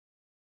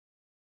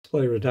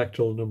play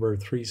Redactle number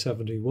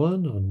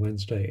 371 on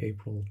Wednesday,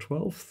 April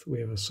 12th. We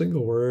have a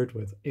single word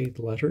with 8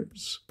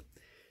 letters,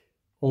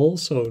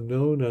 also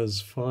known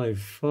as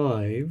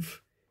 5-5,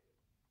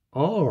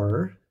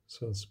 are,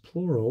 so it's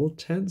plural,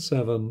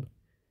 10-7,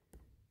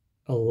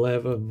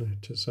 11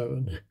 to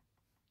 7,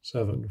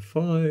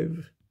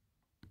 7-5,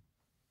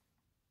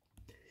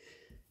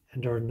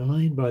 and are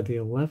 9 by the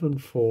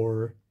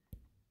 11-4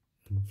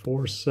 and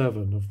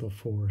 4-7 of the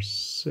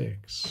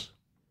 4-6.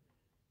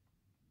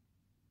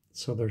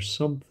 So there's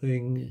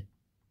something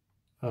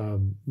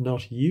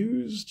not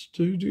used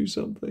to do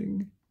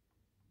something.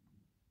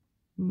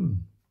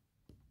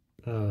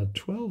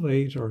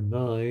 12-8 or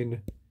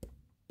 9,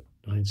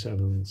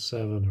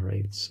 9-7-7 or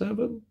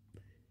 8-7.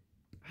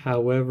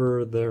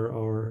 However, there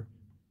are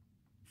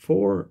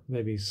 4,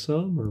 maybe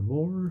some or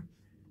more,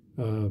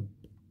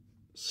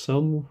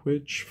 some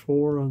which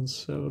 4 on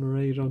 7 or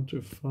 8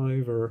 onto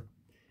 5 are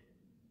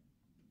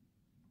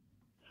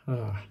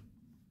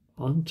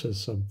onto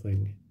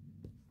something.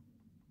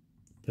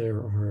 There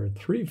are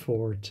 3,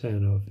 4,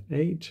 10 of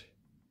 8.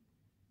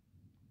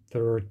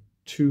 There are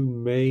 2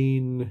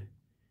 main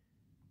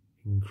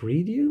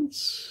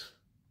ingredients,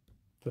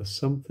 the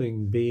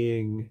something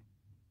being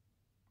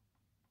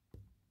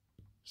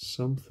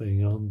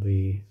something on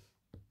the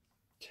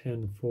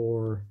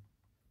 10-4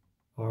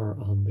 are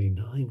on the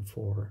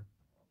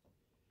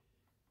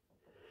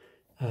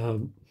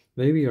 9-4.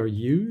 Maybe are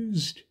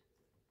used.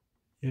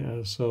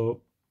 Yeah,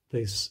 so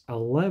this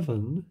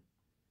 11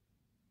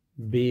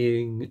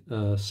 being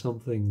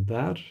something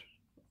that,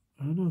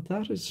 I don't know,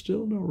 that is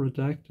still not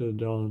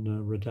redacted on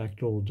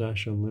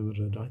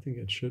Redactle-Unlimited. I think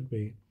it should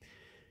be.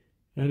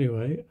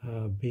 Anyway,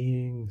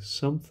 being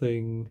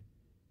something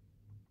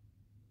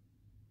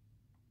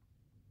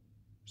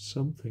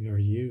are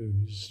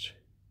used.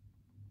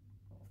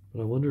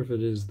 But I wonder if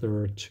it is, there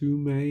are 2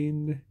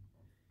 main,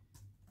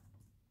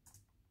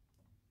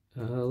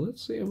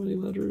 let's see how many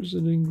letters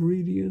and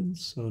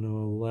ingredients. Oh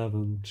no,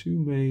 11, 2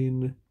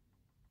 main,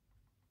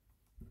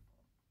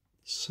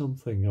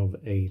 something of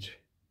 8.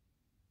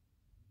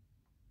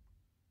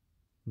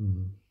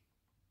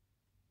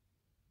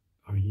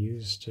 Are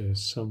used to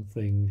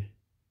something.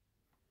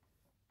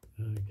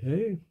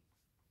 Okay,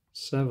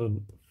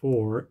 7,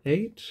 4,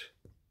 8.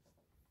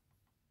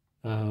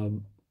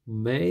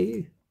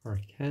 May or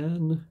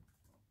can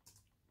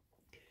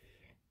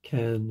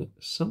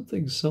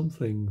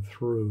something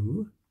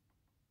through,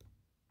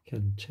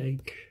 can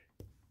take,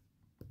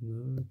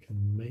 no,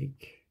 can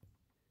make.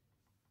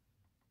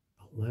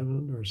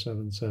 11 or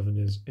 7-7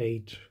 is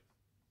 8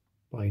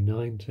 by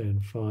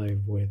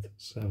 9-10-5 with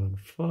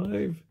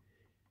 7-5.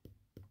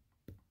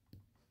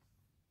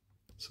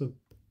 So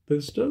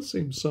this does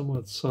seem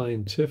somewhat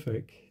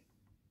scientific.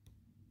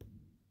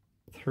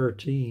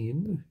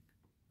 13.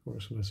 Of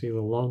course, when I see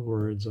the long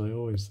words, I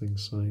always think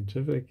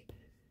scientific.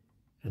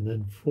 And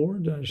then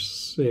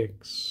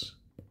 4-6.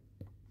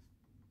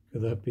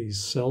 Could that be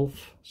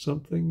self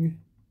something?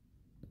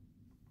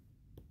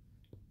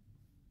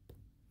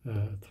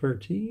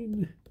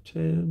 13,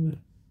 10,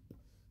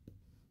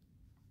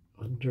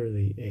 under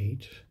the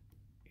 8.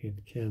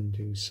 It can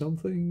do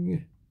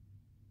something.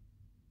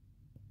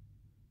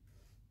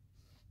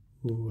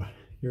 Ooh,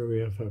 here we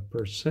have a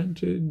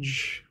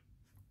percentage,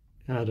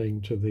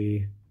 adding to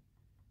the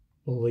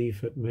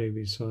belief it may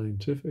be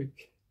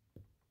scientific.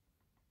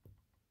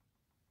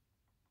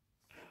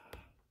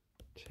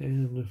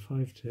 10,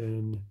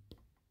 5-10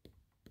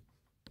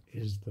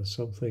 is the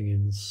something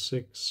in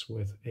 6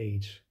 with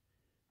 8.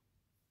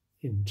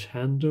 In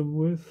tandem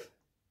with,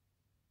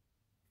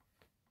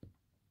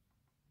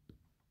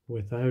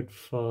 without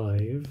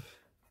 5.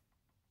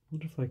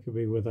 What if I could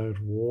be without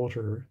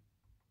water?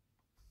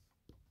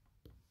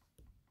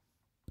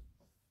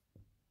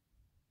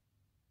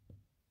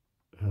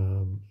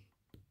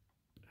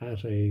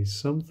 At a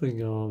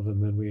something of,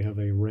 and then we have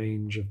a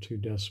range of 2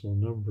 decimal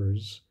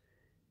numbers.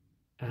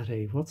 At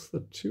a, what's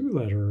the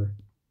 2-letter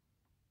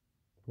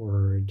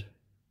word?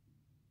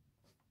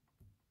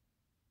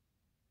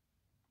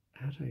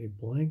 At a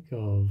blank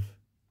of,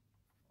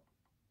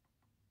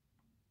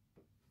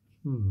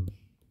 and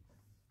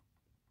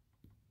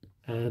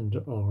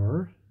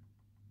are.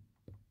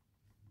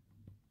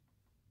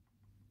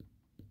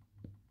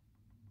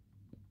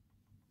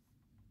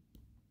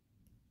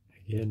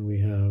 Again, we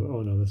have,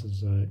 oh no, this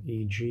is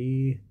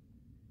e.g.,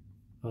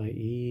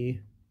 i.e.,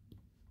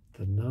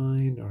 the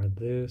 9 are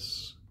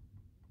this.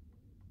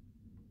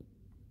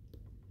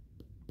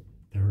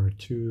 There are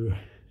 2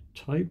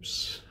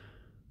 types.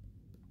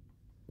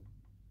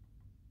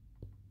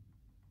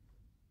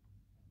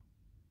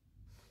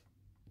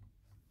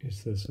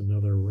 Is this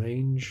another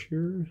range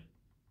here?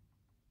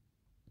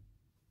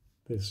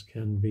 This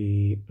can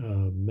be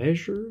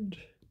measured,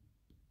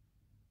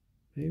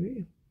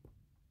 maybe?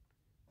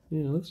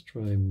 Yeah, let's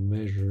try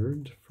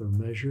measured for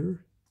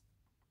measure.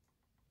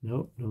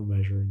 Nope, no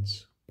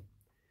measureds.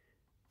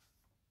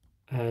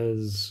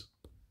 As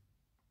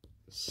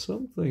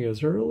something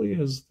as early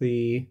as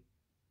the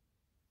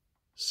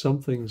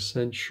something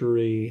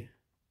century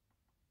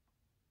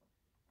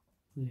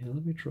Yeah,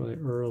 let me try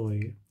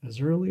early as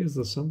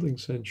the something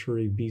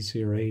century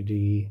BC or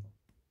AD.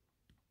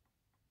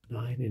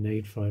 9 in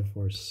 8, 5,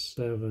 4,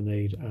 7,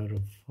 8 out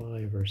of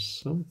 5 or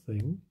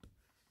something.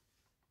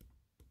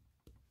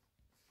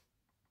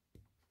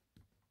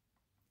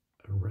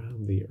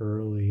 Around the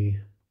early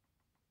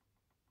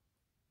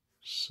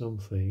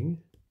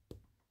something.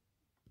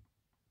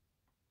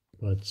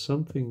 But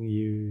someone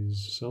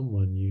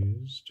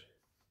used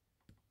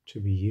to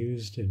be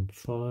used in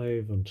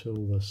 5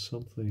 until the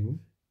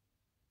something.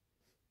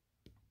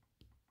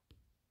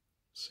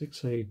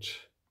 6, 8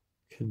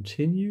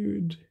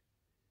 continued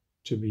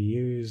to be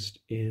used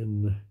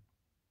in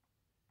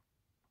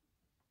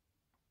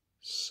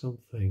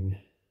something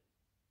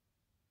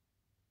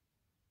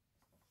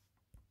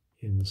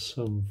in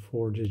some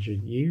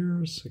 4-digit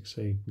year. 6,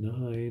 8,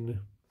 9.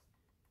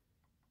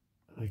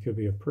 I could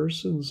be a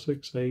person.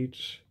 6,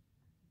 8.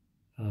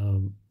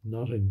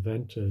 Not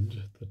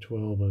invented. The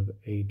 12 of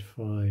 8,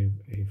 5,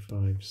 A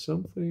 5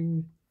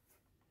 something.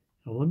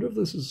 I wonder if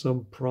this is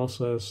some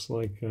process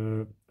like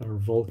our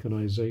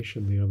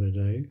vulcanization the other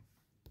day.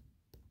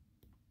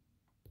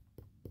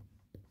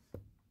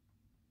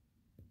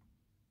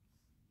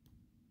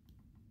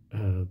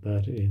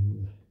 That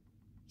in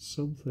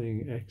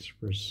something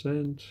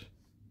X%,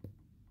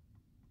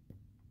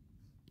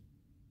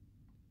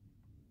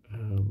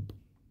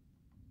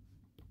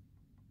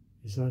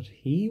 is that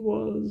he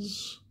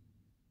was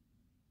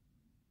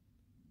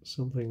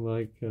something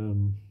like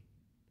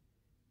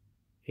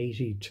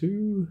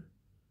 82,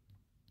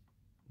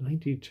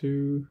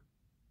 92,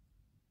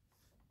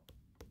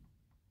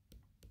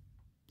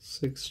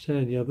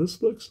 610. Yeah,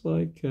 this looks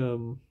like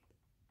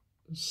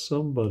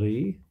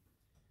somebody.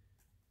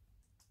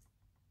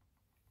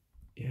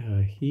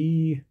 Yeah,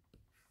 he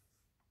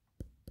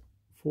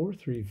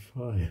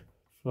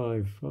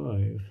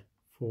 43555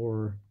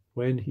 for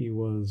when he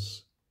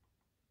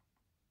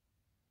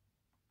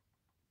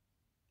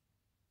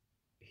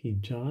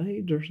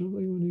died or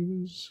something when he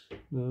was,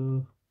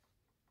 no,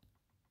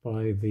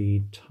 by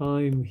the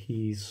time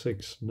he's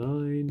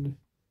 6'9".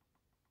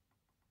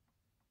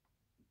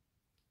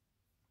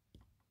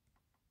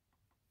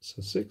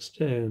 So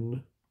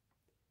 6'10",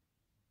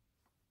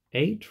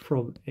 8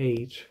 from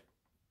 8,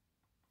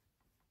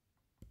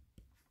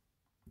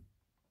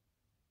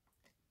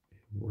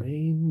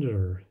 reigned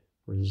or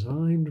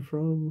resigned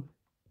from.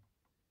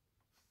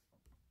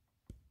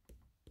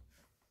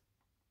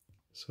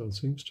 So it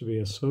seems to be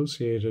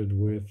associated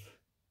with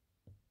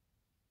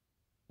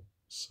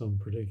some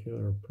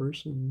particular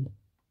person.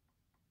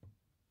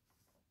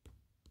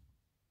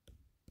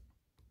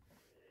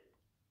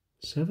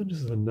 7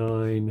 is the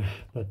 9,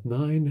 but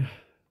 9,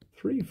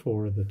 3,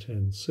 4, the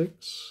 10,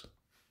 6.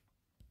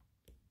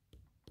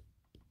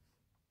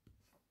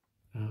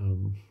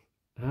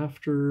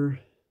 After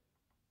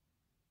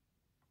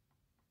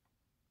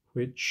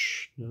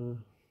which,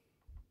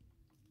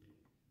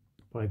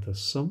 by the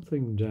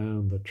something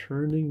down, the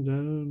turning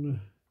down.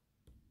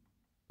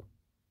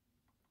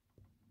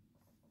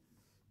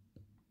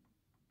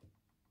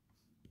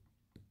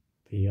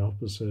 The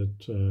opposite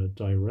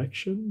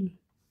direction.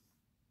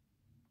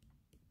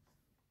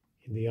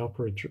 In the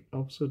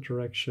opposite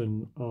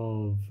direction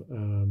of,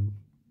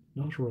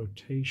 not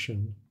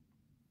rotation.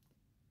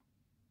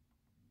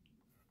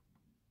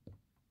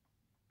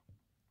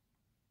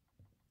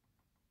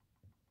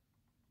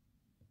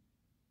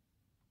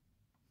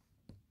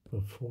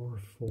 The 4,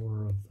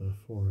 4 of the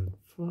 4 and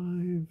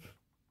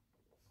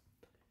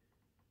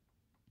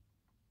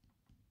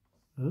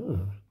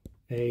 5.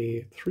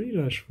 A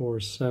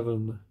 3-4,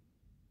 7,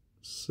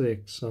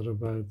 6 at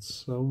about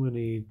so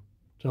many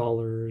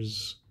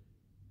dollars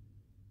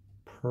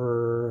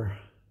per,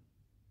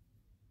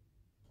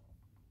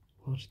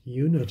 what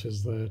unit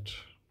is that?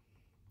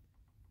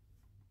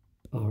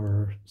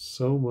 Are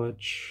so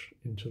much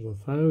into the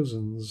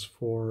thousands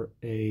for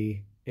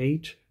a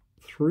 8,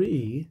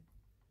 3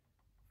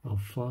 of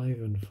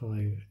 5 and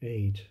 5,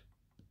 8.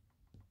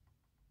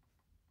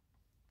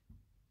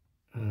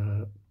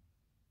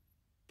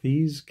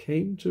 These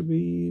came to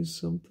be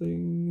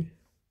something.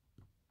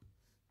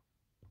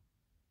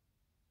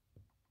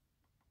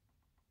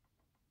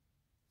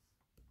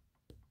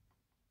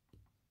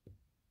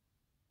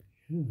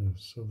 Yeah,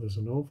 so there's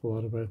an awful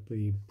lot about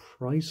the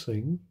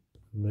pricing,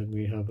 and then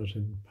we have it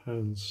in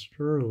pounds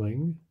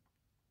sterling.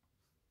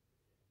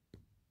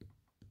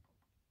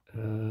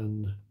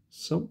 And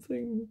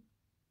something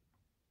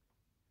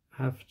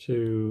have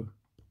to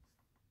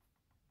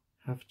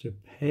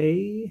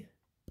pay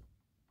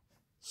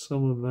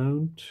some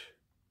amount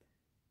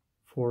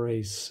for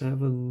a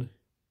 7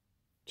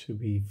 to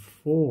be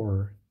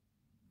 4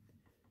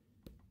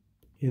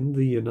 in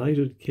the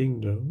United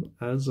Kingdom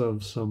as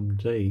of some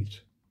date,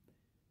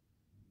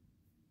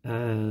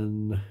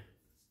 and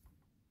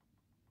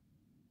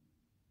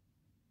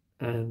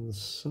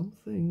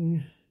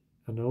something,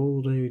 an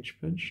old age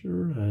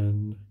pensioner,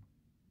 and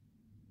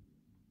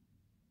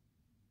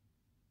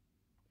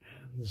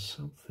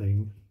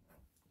something.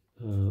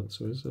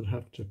 So does it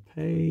have to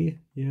pay?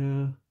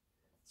 Yeah,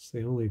 it's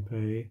the only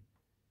pay.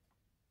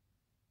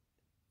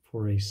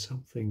 for a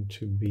something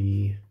to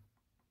be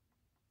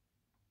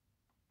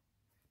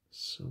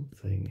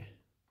something.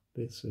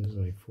 This is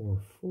a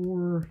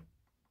 4-4.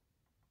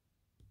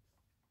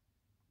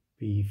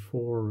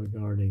 B4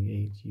 regarding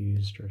 8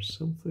 used or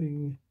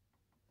something.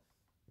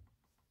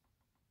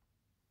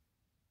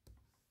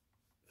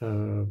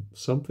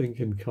 Something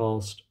can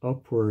cost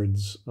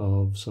upwards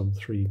of some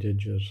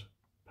 3-digit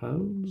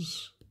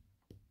pounds.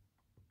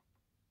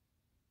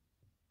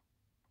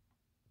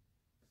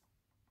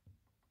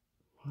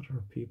 What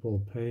are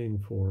people paying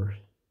for?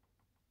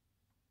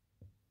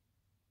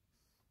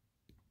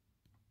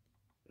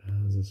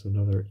 Is this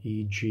another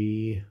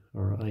EG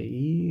or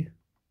IE?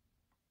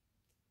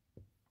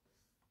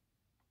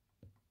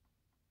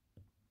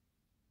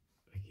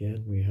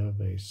 Again, we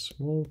have a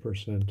small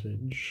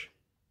percentage.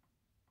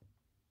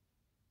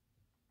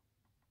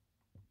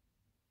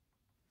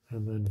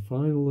 And then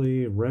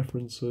finally,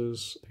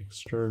 references,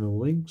 external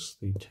links,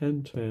 the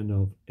 1010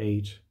 of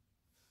 8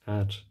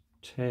 at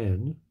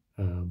 10,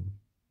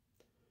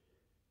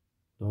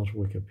 not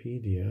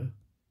Wikipedia,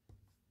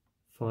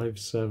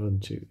 57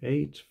 to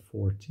 8,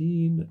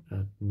 14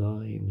 at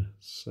 9,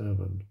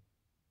 7.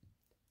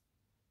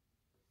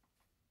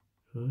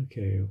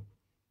 Okay,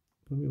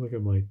 let me look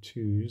at my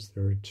 2s.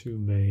 There are 2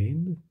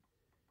 main.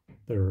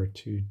 There are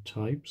 2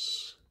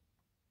 types.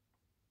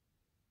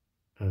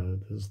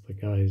 This is the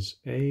guy's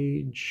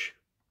age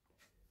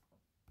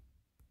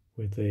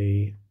with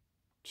a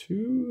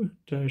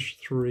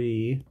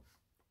 2-3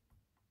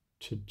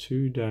 to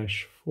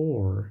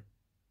 2-4.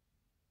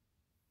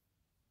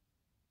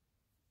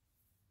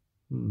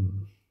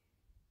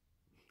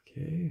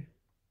 Okay.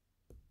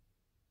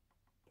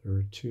 There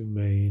are 2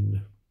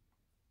 main.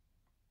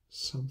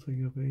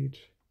 Something of 8.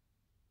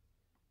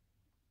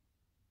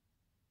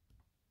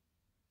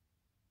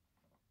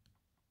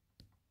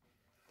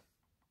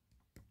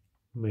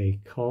 May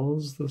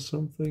cause the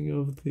something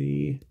of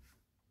the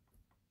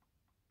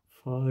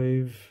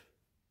 5.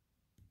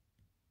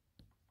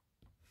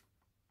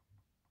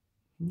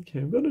 Okay,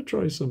 I'm going to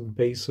try some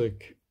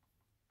basic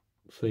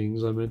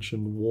things. I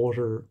mentioned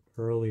water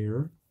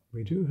earlier.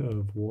 We do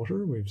have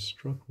water. We've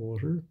struck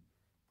water.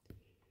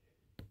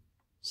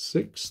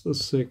 6 to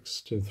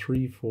 6 to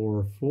 3,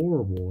 4,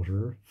 4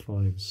 water.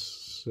 5,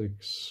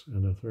 6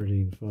 and a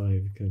 13,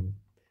 5 can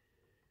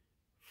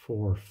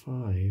 4,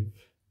 5.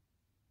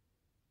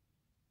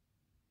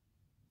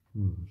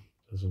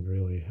 Doesn't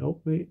really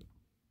help me.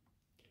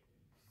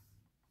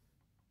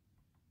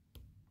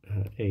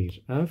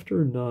 8.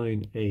 After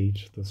 9,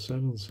 8, the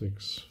 7,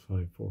 6,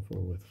 5, 4,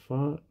 4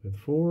 with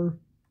 4,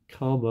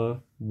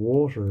 comma,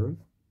 water.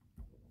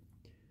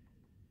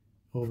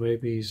 Oh,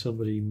 maybe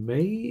somebody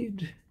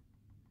made.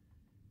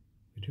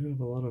 We do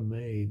have a lot of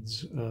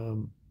maids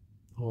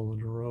all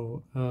in a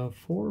row.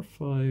 4,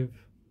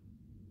 5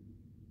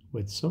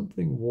 with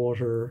something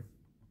water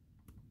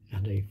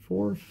and a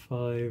 4,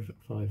 5,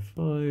 5,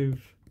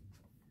 5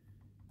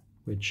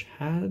 which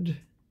had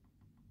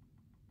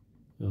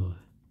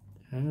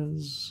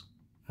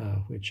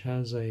which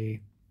has a,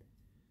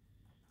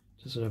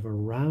 does it have a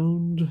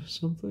round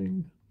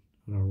something?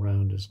 No,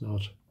 round is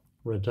not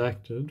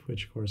redacted,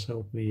 which of course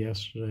helped me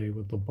yesterday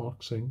with the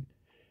boxing.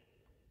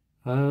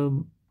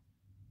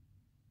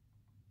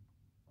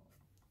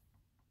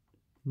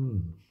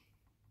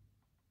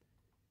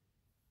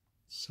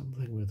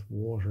 Something with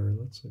water.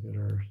 Let's look at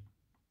our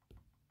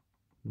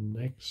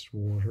next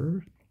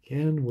water.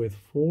 Again with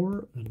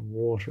 4 and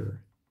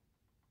water.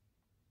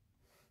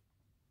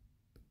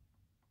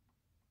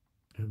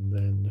 And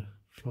then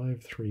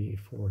 5, 3,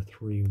 4,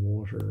 3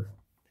 water.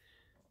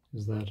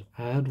 Is that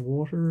add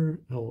water?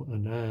 Oh,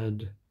 and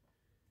add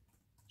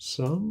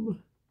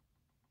some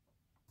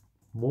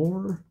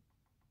more.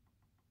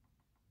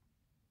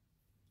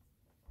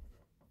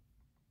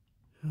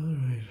 All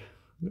right,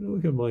 I'm going to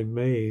look at my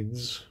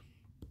maids.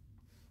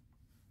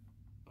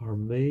 Are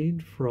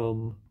made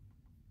from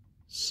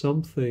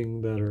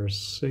something that are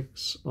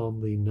 6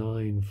 on the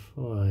 9,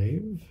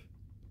 5.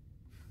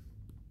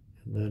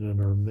 And then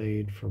are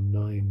made from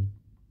 9,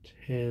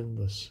 10,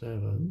 the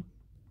 7.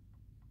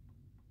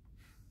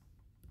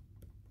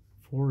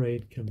 4,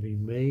 8 can be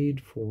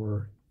made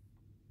for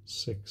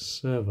 6,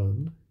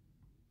 7.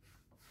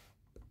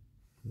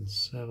 And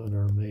 7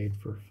 are made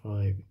for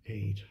 5,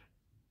 8.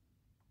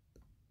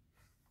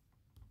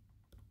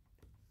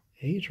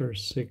 8 or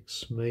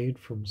 6 made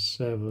from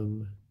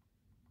 7.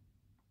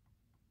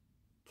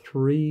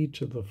 3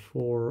 to the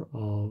 4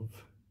 of,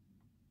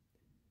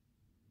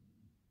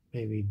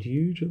 maybe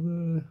due to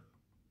the,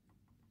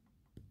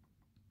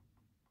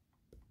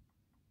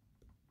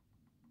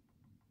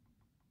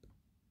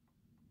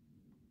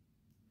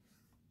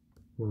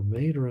 were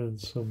made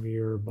around some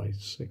year by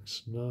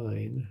 6,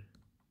 9.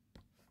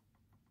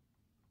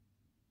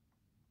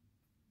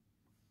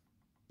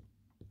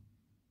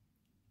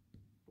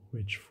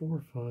 Which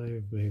 4,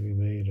 5 may be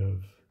made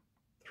of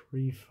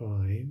 3,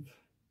 5.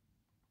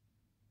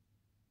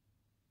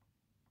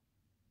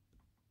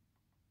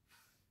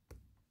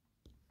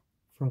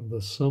 From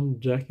the some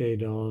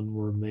decade on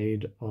were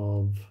made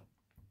of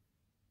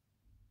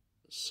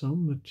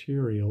some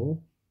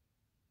material,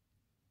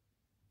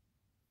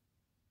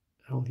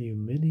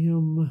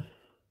 aluminium,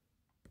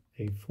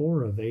 a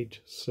 4 of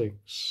 8,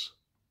 6,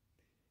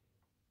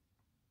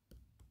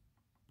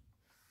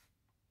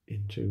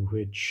 into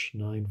which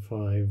 9,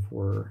 5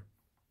 were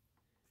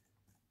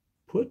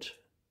put,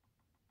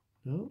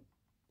 no,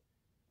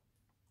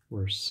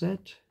 were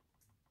set.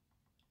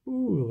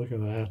 Ooh, look at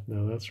that.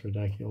 Now that's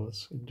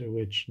ridiculous. Into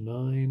which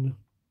 9,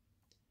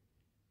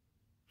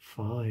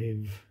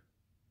 5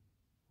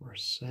 were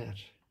set.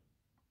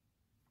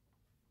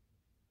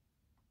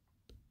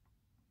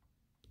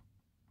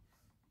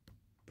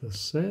 The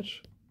set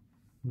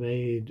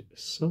made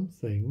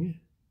something.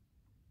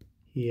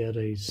 He had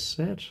a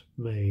set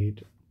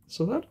made.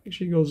 So that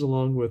actually goes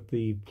along with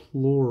the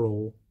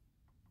plural.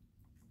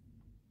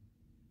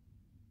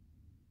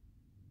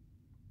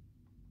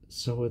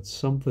 So it's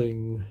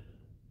something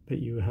that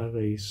you have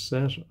a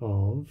set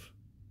of.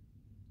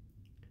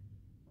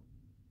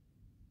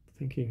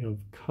 Thinking of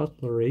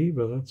cutlery,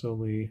 but that's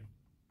only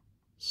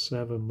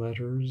 7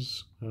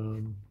 letters.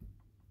 Yeah,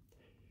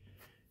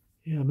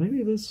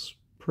 maybe this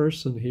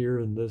person here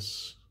in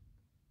this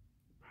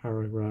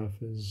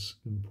paragraph is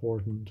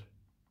important.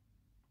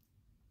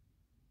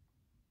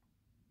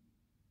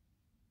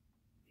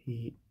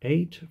 He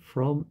ate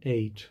from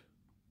 8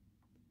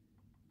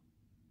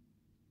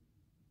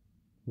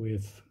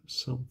 with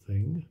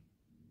something.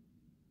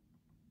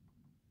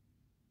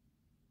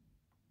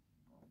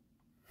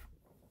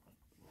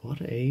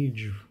 What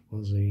age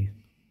was he?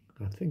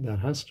 I think that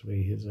has to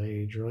be his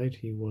age, right?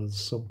 He was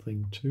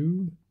something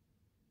too.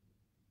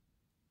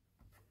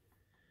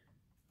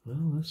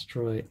 Well, let's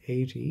try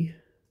 80.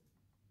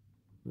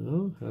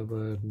 No, how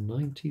about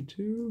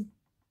 92?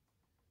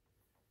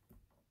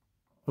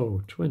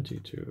 Oh,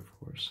 22, of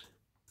course.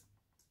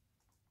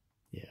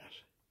 Yeah.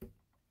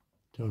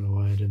 Don't know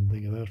why I didn't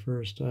think of that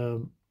first.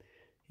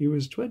 He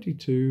was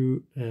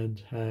 22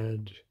 and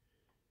had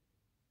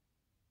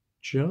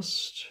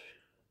just,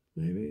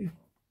 maybe?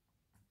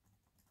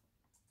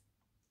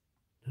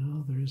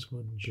 No, there is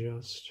one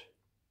just.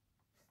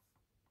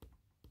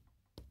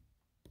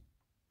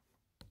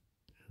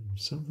 And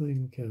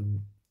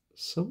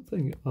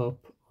something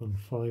up on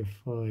 5,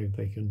 5.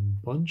 They can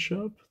bunch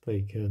up,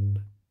 they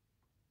can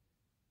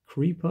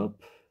creep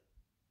up.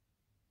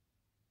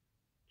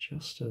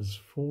 Just as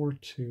 4,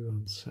 2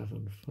 and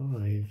 7,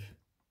 5.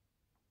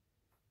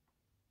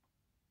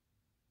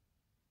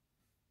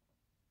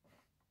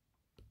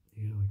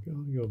 Yeah,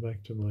 I'll go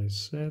back to my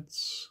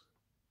sets.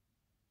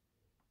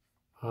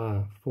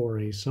 For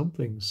a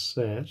something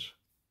set.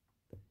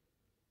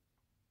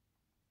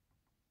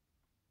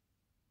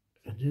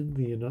 And in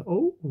the,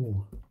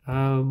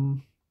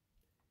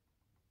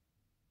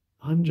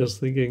 I'm just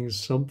thinking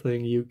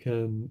something you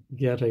can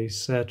get a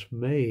set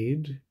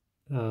made.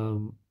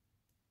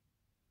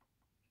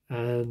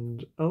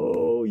 And,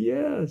 oh,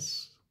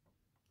 yes.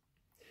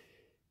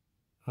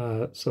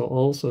 So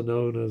also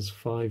known as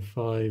 5,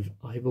 5,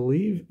 I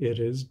believe it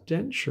is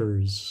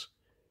dentures.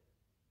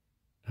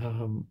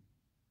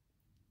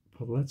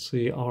 But let's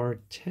see, our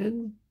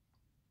 10,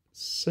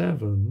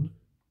 7,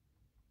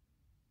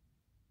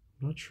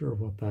 I'm not sure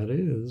what that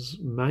is,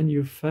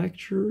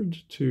 manufactured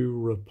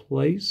to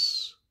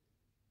replace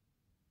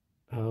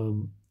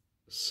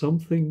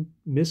something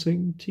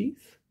missing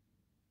teeth.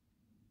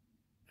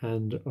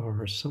 And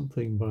are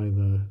something by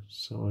the,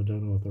 so I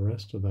don't know what the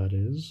rest of that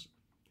is,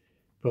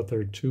 but there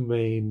are 2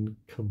 main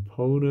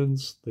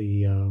components,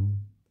 the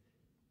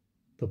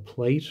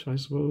plate, I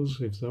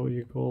suppose, if that's what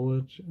you call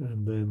it,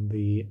 and then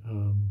the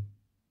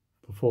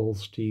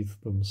false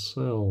teeth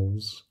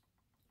themselves.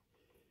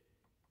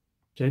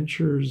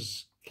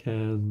 Dentures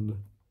can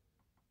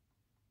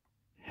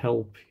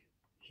help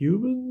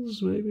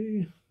humans,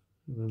 maybe,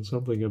 and then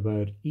something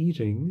about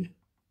eating.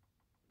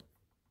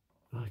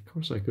 Of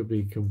course, I could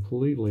be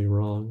completely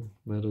wrong.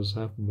 That has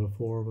happened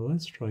before, but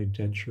let's try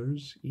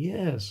dentures.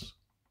 Yes.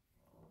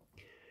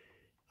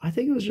 I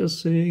think it was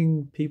just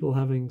seeing people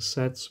having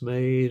sets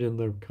made and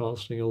they're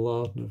costing a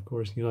lot. And of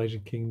course,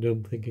 United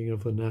Kingdom, thinking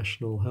of the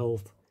national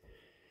health.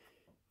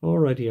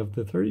 Alrighty, of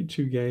the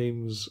 32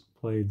 games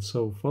played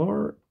so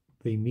far,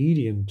 the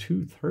median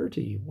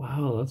 230.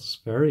 Wow, that's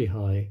very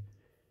high.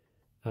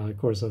 Of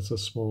course, that's a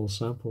small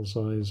sample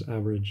size,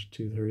 average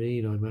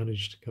 213. I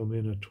managed to come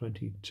in at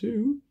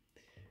 22.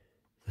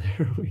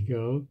 There we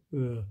go.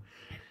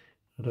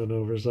 I don't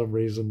know, for some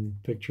reason,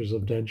 pictures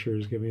of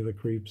dentures give me the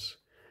creeps.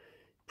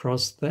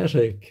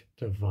 Prosthetic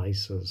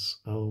devices.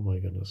 Oh my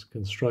goodness.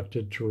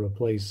 Constructed to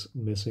replace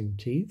missing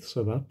teeth.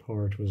 So that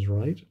part was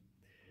right.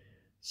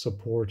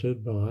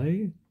 Supported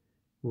by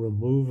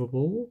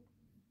removable.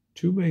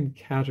 2 main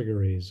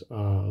categories.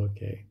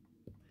 Okay.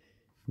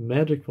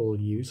 Medical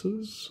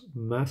uses.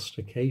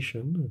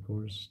 Mastication, of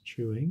course,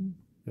 chewing.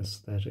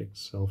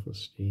 Aesthetics,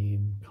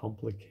 self-esteem,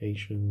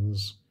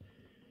 complications,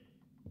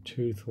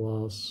 tooth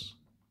loss.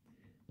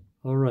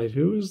 All right,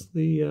 who is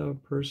the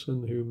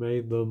person who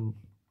made them?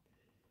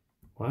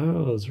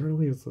 Wow, as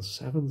early as the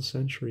 7th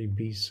century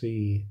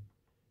BC.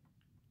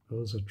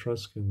 Those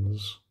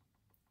Etruscans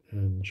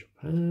and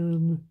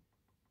Japan.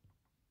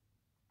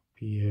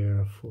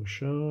 Pierre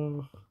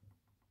Fauchard.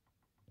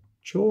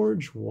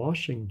 George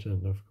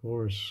Washington, of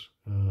course,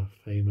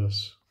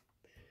 famous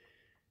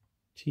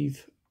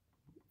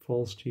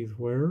false teeth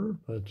wearer,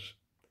 but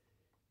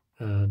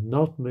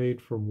not made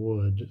from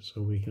wood,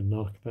 so we can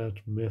knock that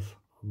myth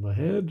on the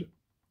head.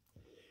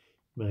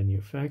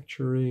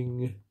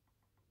 Manufacturing,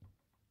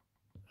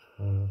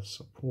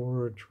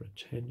 support,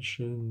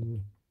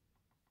 retention,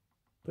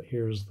 but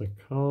here's the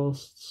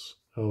costs.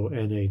 Oh,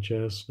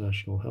 NHS,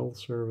 National Health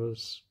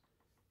Service.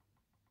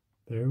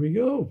 There we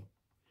go.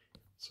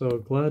 So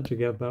glad to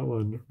get that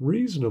one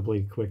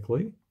reasonably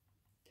quickly.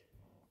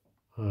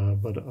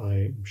 But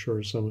I'm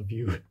sure some of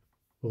you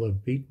will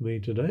have beaten me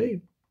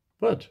today.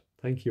 But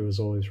thank you as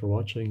always for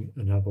watching,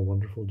 and have a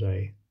wonderful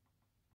day.